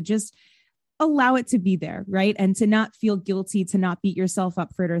grace to just allow it to be there, right? And to not feel guilty, to not beat yourself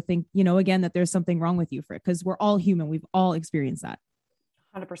up for it, or think, again, that there's something wrong with you for it, because we're all human. We've all experienced that.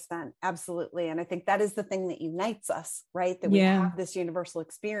 100%. Absolutely. And I think that is the thing that unites us, right? That we have this universal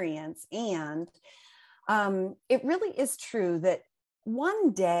experience. And it really is true that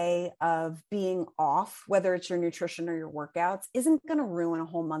one day of being off, whether it's your nutrition or your workouts, isn't going to ruin a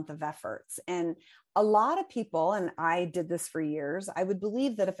whole month of efforts. And a lot of people, and I did this for years, I would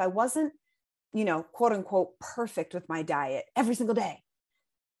believe that if I wasn't, quote unquote, perfect with my diet every single day,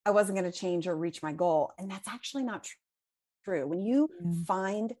 I wasn't going to change or reach my goal. And that's actually not true. When you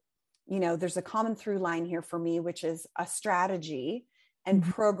find, there's a common through line here for me, which is a strategy and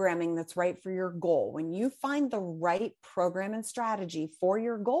programming that's right for your goal. When you find the right program and strategy for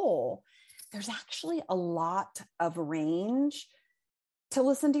your goal, there's actually a lot of range to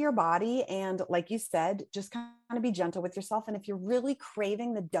listen to your body. And like you said, just kind of be gentle with yourself. And if you're really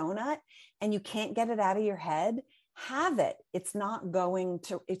craving the donut and you can't get it out of your head, have it. It's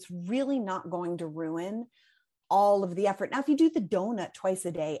really not going to ruin all of the effort. Now, if you do the donut twice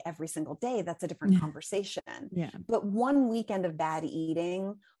a day, every single day, that's a different conversation. Yeah. But one weekend of bad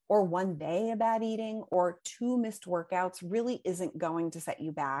eating, or one day of bad eating, or 2 missed workouts really isn't going to set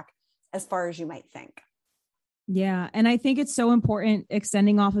you back as far as you might think. Yeah. And I think it's so important,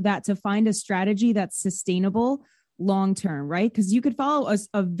 extending off of that, to find a strategy that's sustainable long-term, right? Because you could follow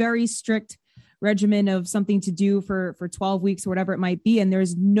a very strict regimen of something to do for 12 weeks or whatever it might be, and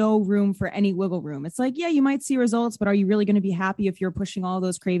there's no room for any wiggle room. It's like, yeah, you might see results, but are you really going to be happy if you're pushing all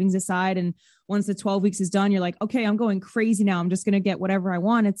those cravings aside? And once the 12 weeks is done, you're like, okay, I'm going crazy now, I'm just going to get whatever I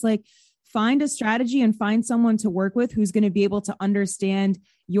want. It's like, find a strategy and find someone to work with who's going to be able to understand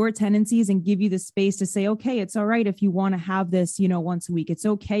your tendencies and give you the space to say, okay, it's all right if you want to have this, once a week. It's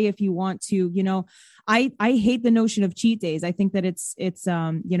okay if you want to, I hate the notion of cheat days. I think that it's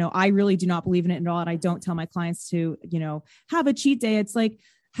I really do not believe in it at all. And I don't tell my clients to, have a cheat day. It's like,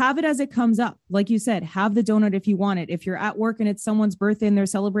 have it as it comes up. Like you said, have the donut if you want it. If you're at work and it's someone's birthday and they're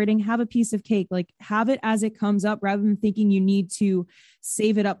celebrating, have a piece of cake. Like, have it as it comes up, rather than thinking you need to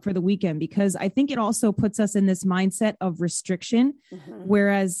save it up for the weekend, because I think it also puts us in this mindset of restriction.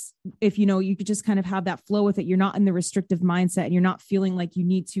 Whereas if, you could just kind of have that flow with it, you're not in the restrictive mindset and you're not feeling like you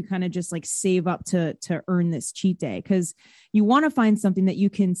need to kind of just like save up to earn this cheat day, because you want to find something that you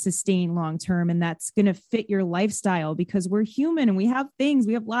can sustain long-term and that's going to fit your lifestyle, because we're human and we have things,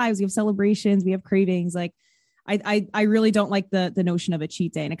 we have lives, we have celebrations, we have cravings. Like, I really don't like the notion of a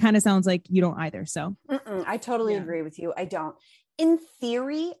cheat day. And it kind of sounds like you don't either. So I totally agree with you. I don't. In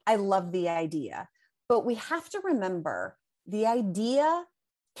theory, I love the idea, but we have to remember the idea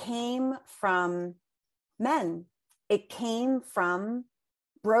came from men. It came from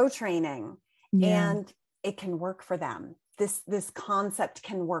bro training, and it can work for them. This concept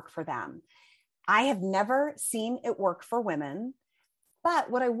can work for them. I have never seen it work for women,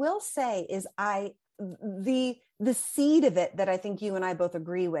 but what I will say is the seed of it that I think you and I both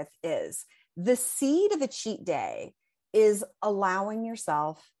agree with is the seed of a cheat day is allowing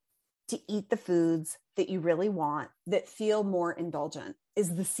yourself to eat the foods that you really want, that feel more indulgent,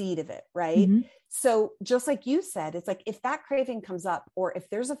 is the seed of it, right? So just like you said, it's like, if that craving comes up, or if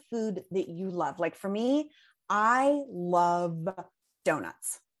there's a food that you love, like for me, I love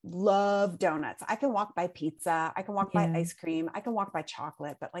donuts. I can walk by pizza. I can walk by ice cream. I can walk by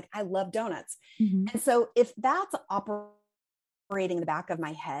chocolate, but like, I love donuts. And so if that's operating in the back of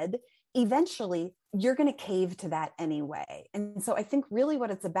my head, eventually you're going to cave to that anyway. And so I think really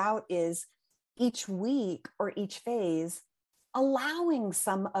what it's about is each week or each phase, allowing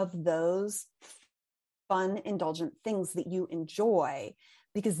some of those fun, indulgent things that you enjoy,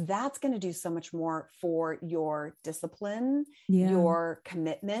 because that's going to do so much more for your discipline, your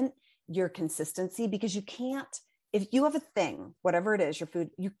commitment, your consistency, because you can't, if you have a thing, whatever it is, your food,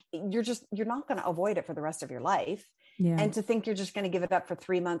 you're not going to avoid it for the rest of your life. And to think you're just going to give it up for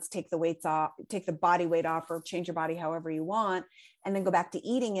 3 months, take the weights off, take the body weight off, or change your body however you want, and then go back to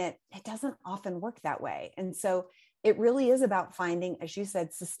eating it, it doesn't often work that way. And so it really is about finding, as you said,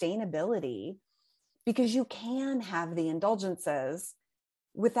 sustainability, because you can have the indulgences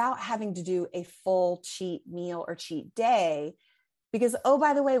without having to do a full cheat meal or cheat day. Because, oh,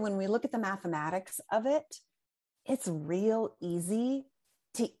 by the way, when we look at the mathematics of it, it's real easy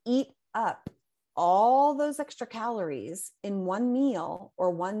to eat up all those extra calories in one meal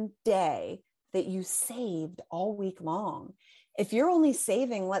or one day that you saved all week long. If you're only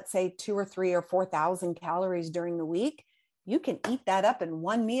saving, let's say 2 or 3 or 4,000 calories during the week, you can eat that up in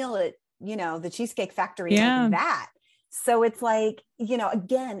one meal at, the Cheesecake Factory like that. So it's like,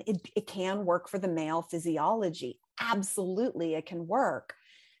 again, it can work for the male physiology. Absolutely, it can work.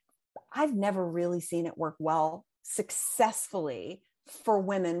 I've never really seen it work well successfully for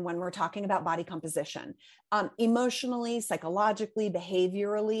women when we're talking about body composition. Emotionally, psychologically,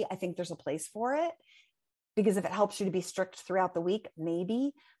 behaviorally, I think there's a place for it, because if it helps you to be strict throughout the week,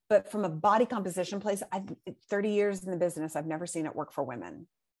 maybe. But from a body composition place, I've 30 years in the business, I've never seen it work for women.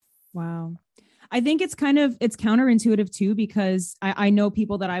 Wow. I think it's counterintuitive too, because I know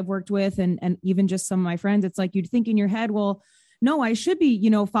people that I've worked with and even just some of my friends, it's like you'd think in your head, well, no, I should be,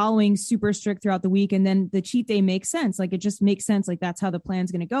 following super strict throughout the week. And then the cheat day makes sense. Like, it just makes sense. Like, that's how the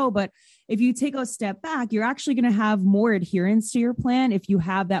plan's going to go. But if you take a step back, you're actually going to have more adherence to your plan if you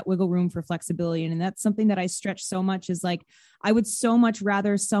have that wiggle room for flexibility. And that's something that I stretch so much, is like, I would so much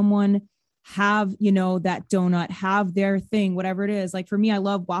rather someone have, that donut, have their thing, whatever it is. Like for me, I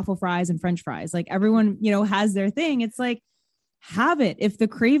love waffle fries and French fries. Like everyone, has their thing. It's like, have it. If the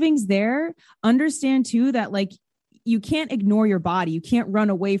craving's there, understand too, that like, you can't ignore your body. You can't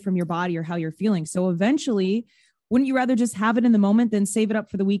run away from your body or how you're feeling. So eventually, wouldn't you rather just have it in the moment than save it up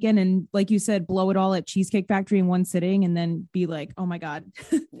for the weekend? And like you said, blow it all at Cheesecake Factory in one sitting and then be like, oh my God.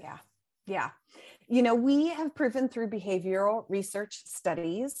 Yeah. Yeah. We have proven through behavioral research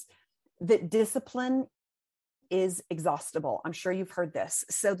studies that discipline is exhaustible. I'm sure you've heard this.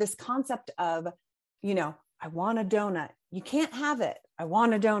 So this concept of, I want a donut. You can't have it. I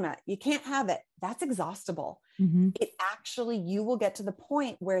want a donut. You can't have it. That's exhaustible. Mm-hmm. You will get to the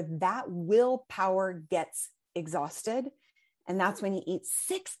point where that willpower gets exhausted. And that's when you eat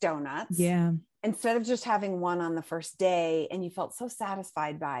 6 donuts. Yeah. Instead of just having one on the first day, and you felt so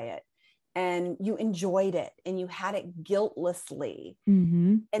satisfied by it and you enjoyed it and you had it guiltlessly.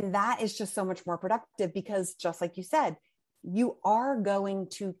 Mm-hmm. And that is just so much more productive, because just like you said, you are going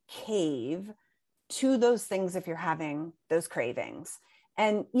to cave to those things if you're having those cravings.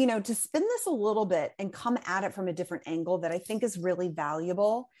 And, to spin this a little bit and come at it from a different angle that I think is really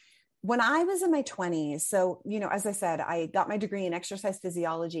valuable. When I was in my 20s, so, as I said, I got my degree in exercise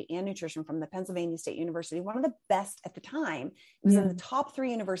physiology and nutrition from the Pennsylvania State University, one of the best at the time. It was in the top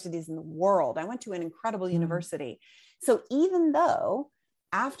 3 universities in the world. I went to an incredible university. So even though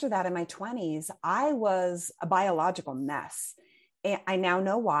after that in my 20s, I was a biological mess, and I now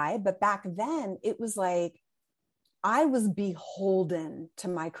know why, but back then it was like, I was beholden to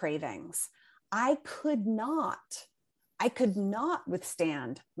my cravings. I could not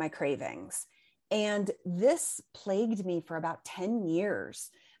withstand my cravings. And this plagued me for about 10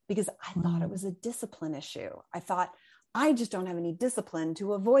 years because I thought it was a discipline issue. I thought, I just don't have any discipline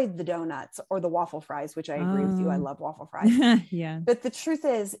to avoid the donuts or the waffle fries, which I agree with you. I love waffle fries. Yeah. But the truth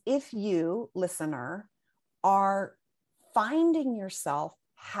is, if you, listener, are finding yourself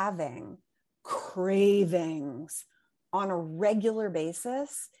having cravings on a regular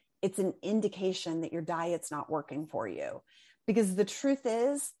basis, it's an indication that your diet's not working for you. Because the truth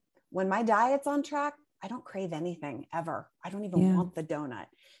is, when my diet's on track, I don't crave anything ever. I don't even want the donut.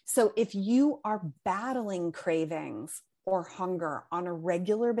 So if you are battling cravings or hunger on a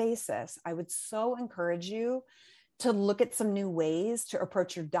regular basis, I would so encourage you to look at some new ways to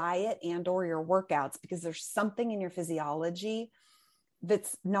approach your diet and or your workouts, because there's something in your physiology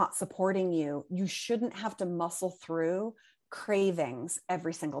that's not supporting you. You shouldn't have to muscle through cravings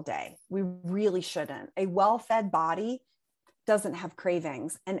every single day. We really shouldn't. A well-fed body doesn't have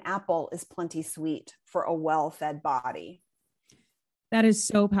cravings. An apple is plenty sweet for a well-fed body. That is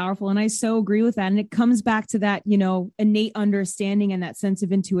so powerful. And I so agree with that. And it comes back to that, innate understanding and that sense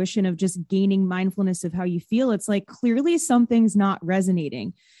of intuition of just gaining mindfulness of how you feel. It's like, clearly something's not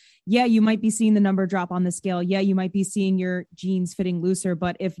resonating. Yeah, you might be seeing the number drop on the scale. Yeah, you might be seeing your jeans fitting looser.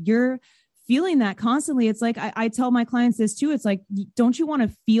 But if you're feeling that constantly, it's like, I tell my clients this too. It's like, don't you want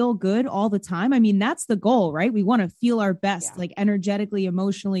to feel good all the time? I mean, that's the goal, right? We want to feel our best, like energetically,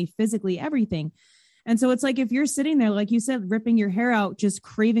 emotionally, physically, everything. And so it's like, if you're sitting there, like you said, ripping your hair out, just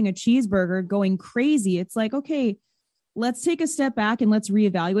craving a cheeseburger, going crazy, it's like, okay, let's take a step back and let's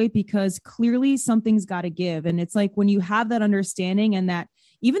reevaluate, because clearly something's got to give. And it's like, when you have that understanding and that,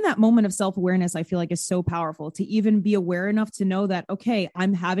 even that moment of self-awareness, I feel like is so powerful to even be aware enough to know that, okay,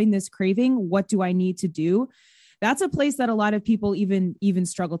 I'm having this craving. What do I need to do? That's a place that a lot of people even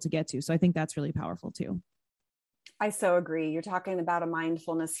struggle to get to. So I think that's really powerful too. I so agree. You're talking about a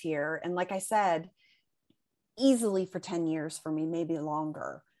mindfulness here. And like I said, easily for 10 years for me, maybe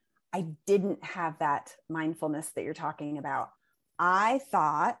longer, I didn't have that mindfulness that you're talking about. I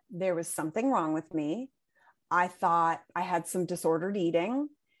thought there was something wrong with me. I thought I had some disordered eating,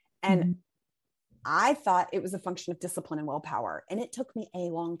 and I thought it was a function of discipline and willpower. And it took me a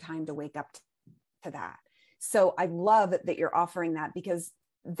long time to wake up to that. So I love that you're offering that, because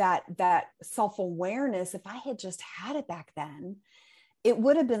that self-awareness, if I had just had it back then, it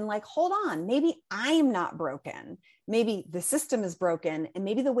would have been like, hold on, maybe I'm not broken. Maybe the system is broken, and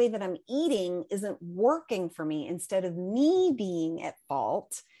maybe the way that I'm eating isn't working for me. Instead of me being at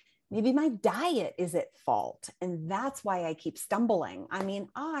fault, maybe my diet is at fault. And that's why I keep stumbling. I mean,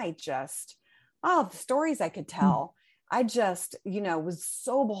 the stories I could tell. I just, was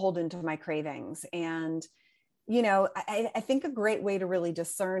so beholden to my cravings. And, I think a great way to really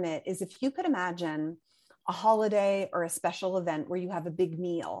discern it is if you could imagine a holiday or a special event where you have a big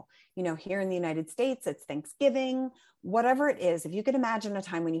meal. Here in the United States, it's Thanksgiving, whatever it is. If you could imagine a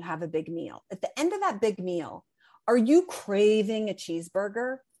time when you have a big meal, at the end of that big meal, are you craving a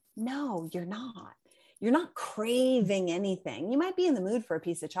cheeseburger? No, you're not. You're not craving anything. You might be in the mood for a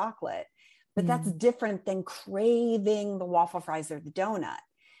piece of chocolate, but that's different than craving the waffle fries or the donut.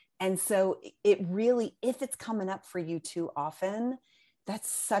 And so it really, if it's coming up for you too often, that's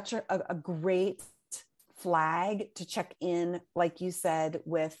such a great flag to check in, like you said,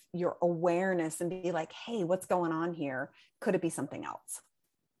 with your awareness and be like, hey, what's going on here? Could it be something else?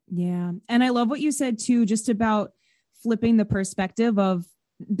 Yeah. And I love what you said too, just about flipping the perspective of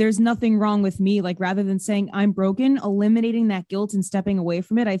there's nothing wrong with me. Like, rather than saying I'm broken, eliminating that guilt and stepping away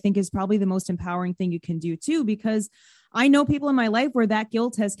from it, I think is probably the most empowering thing you can do too, because I know people in my life where that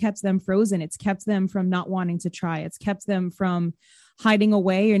guilt has kept them frozen. It's kept them from not wanting to try. It's kept them from hiding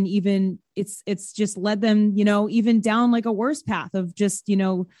away. And even it's just led them, even down like a worse path of just,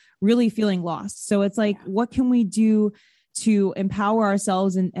 really feeling lost. So it's like, what can we do to empower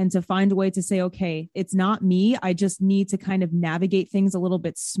ourselves and to find a way to say, okay, it's not me. I just need to kind of navigate things a little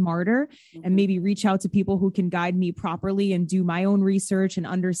bit smarter and maybe reach out to people who can guide me properly and do my own research and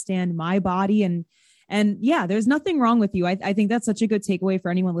understand my body. And yeah, there's nothing wrong with you. I think that's such a good takeaway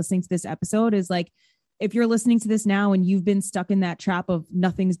for anyone listening to this episode is like, if you're listening to this now and you've been stuck in that trap of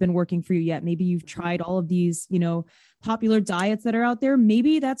nothing's been working for you yet, maybe you've tried all of these, popular diets that are out there,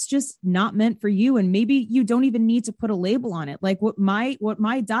 maybe that's just not meant for you. And maybe you don't even need to put a label on it. Like what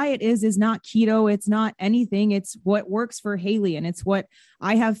my diet is not keto. It's not anything. It's what works for Haley. And it's what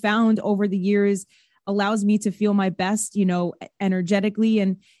I have found over the years allows me to feel my best, energetically.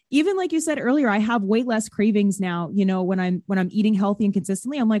 And even like you said earlier, I have way less cravings now, when I'm eating healthy and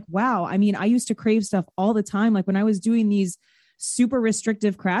consistently. I'm like, wow. I mean, I used to crave stuff all the time. Like when I was doing these super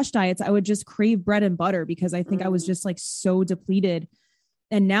restrictive crash diets, I would just crave bread and butter because I think I was just like so depleted.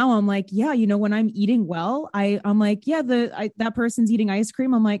 And now I'm like, yeah, when I'm eating well, I'm like, yeah, that person's eating ice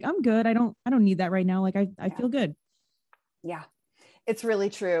cream. I'm like, I'm good. I don't need that right now. Like I feel good. Yeah, it's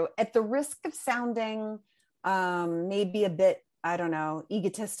really true. At the risk of sounding maybe a bit, I don't know,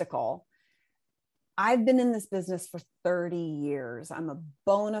 egotistical, I've been in this business for 30 years. I'm a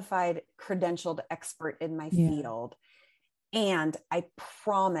bona fide credentialed expert in my field. And I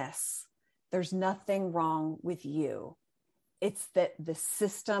promise there's nothing wrong with you. It's that the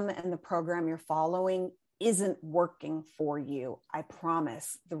system and the program you're following isn't working for you. I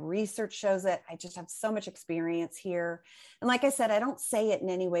promise. The research shows it. I just have so much experience here. And like I said, I don't say it in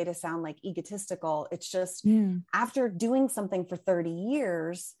any way to sound like egotistical. It's just after doing something for 30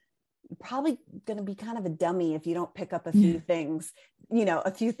 years, you're probably going to be kind of a dummy if you don't pick up a few things,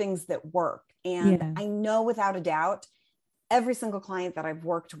 a few things that work. And I know without a doubt, every single client that I've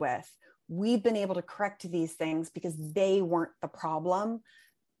worked with, we've been able to correct these things because they weren't the problem.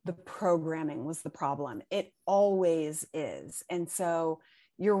 The programming was the problem. It always is. And so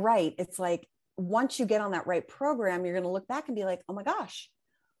you're right. It's like, once you get on that right program, you're going to look back and be like, oh my gosh,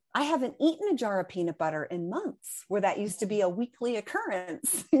 I haven't eaten a jar of peanut butter in months, where that used to be a weekly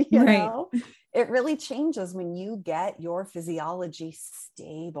occurrence. You know, it really changes when you get your physiology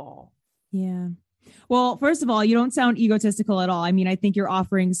stable. Yeah. Well, first of all, you don't sound egotistical at all. I mean, I think you're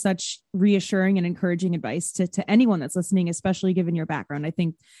offering such reassuring and encouraging advice to anyone that's listening, especially given your background. I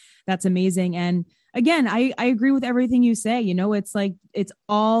think that's amazing. And again, I agree with everything you say. It's like, it's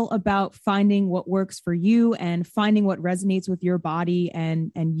all about finding what works for you and finding what resonates with your body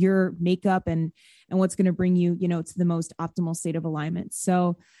and your makeup and what's going to bring you, to the most optimal state of alignment.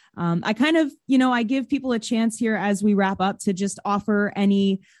 So I kind of, I give people a chance here as we wrap up to just offer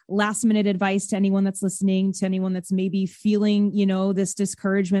any last minute advice to anyone that's listening, to anyone that's maybe feeling, this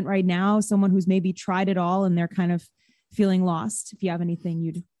discouragement right now, someone who's maybe tried it all and they're kind of feeling lost. If you have anything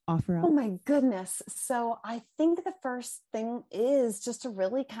you'd offer up? Oh my goodness. So I think the first thing is just to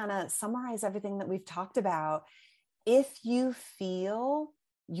really kind of summarize everything that we've talked about. If you feel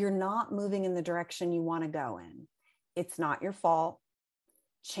you're not moving in the direction you want to go in, it's not your fault.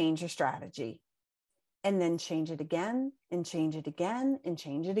 Change your strategy, and then change it again and change it again and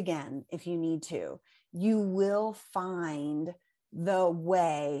change it again. If you need to, you will find the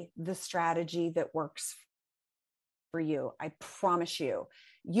way, the strategy that works for you. I promise you.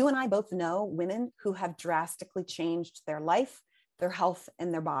 You and I both know women who have drastically changed their life, their health,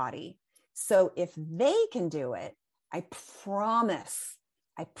 and their body. So if they can do it, I promise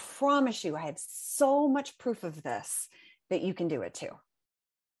you, I have so much proof of this that you can do it too.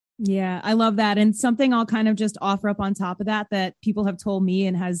 Yeah, I love that. And something I'll kind of just offer up on top of that people have told me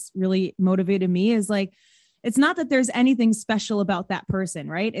and has really motivated me is like, it's not that there's anything special about that person,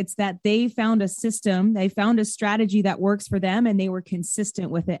 right? It's that they found a system, they found a strategy that works for them, and they were consistent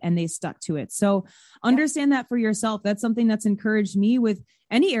with it and they stuck to it. So understand that for yourself. That's something that's encouraged me with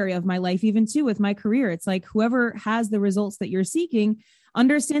any area of my life, even too with my career. It's like whoever has the results that you're seeking,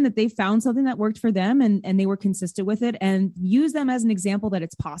 understand that they found something that worked for them and they were consistent with it, and use them as an example that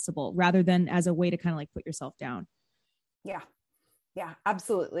it's possible rather than as a way to kind of like put yourself down. Yeah,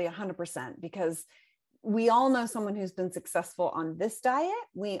 absolutely. 100%. Because we all know someone who's been successful on this diet.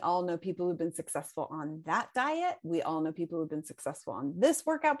 We all know people who've been successful on that diet. We all know people who've been successful on this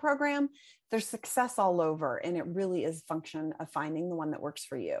workout program. There's success all over. And it really is a function of finding the one that works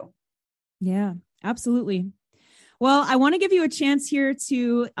for you. Yeah, absolutely. Well, I want to give you a chance here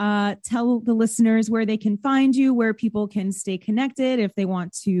to tell the listeners where they can find you, where people can stay connected if they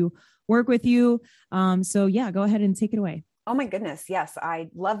want to work with you. So yeah, go ahead and take it away. Oh my goodness. Yes. I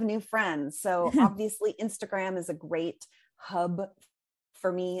love new friends. So obviously Instagram is a great hub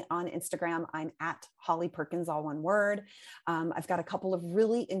for me. On Instagram, I'm at Holly Perkins, all one word. I've got a couple of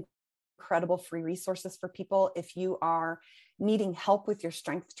really incredible free resources for people. If you are needing help with your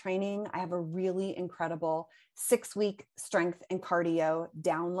strength training, I have a really incredible 6-week strength and cardio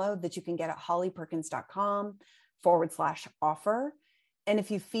download that you can get at hollyperkins.com/offer. And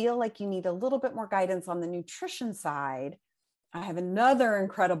if you feel like you need a little bit more guidance on the nutrition side, I have another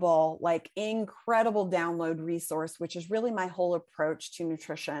incredible download resource, which is really my whole approach to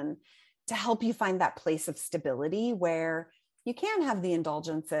nutrition to help you find that place of stability where you can have the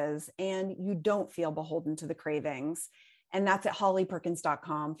indulgences and you don't feel beholden to the cravings. And that's at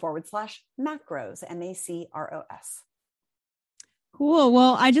hollyperkins.com/macros, MACROS. Cool.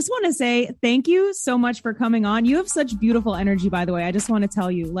 Well, I just want to say thank you so much for coming on. You have such beautiful energy, by the way. I just want to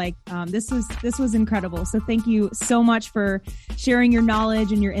tell you, this was incredible. So thank you so much for sharing your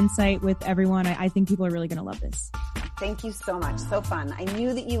knowledge and your insight with everyone. I think people are really going to love this. Thank you so much. So fun. I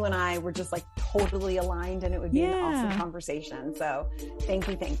knew that you and I were just totally aligned and it would be an awesome conversation. So thank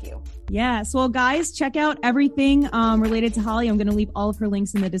you. Yes. Well, guys, check out everything related to Holly. I'm going to leave all of her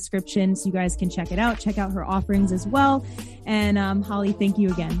links in the description so you guys can check it out. Check out her offerings as well. And Holly, thank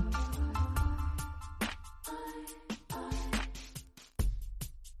you again.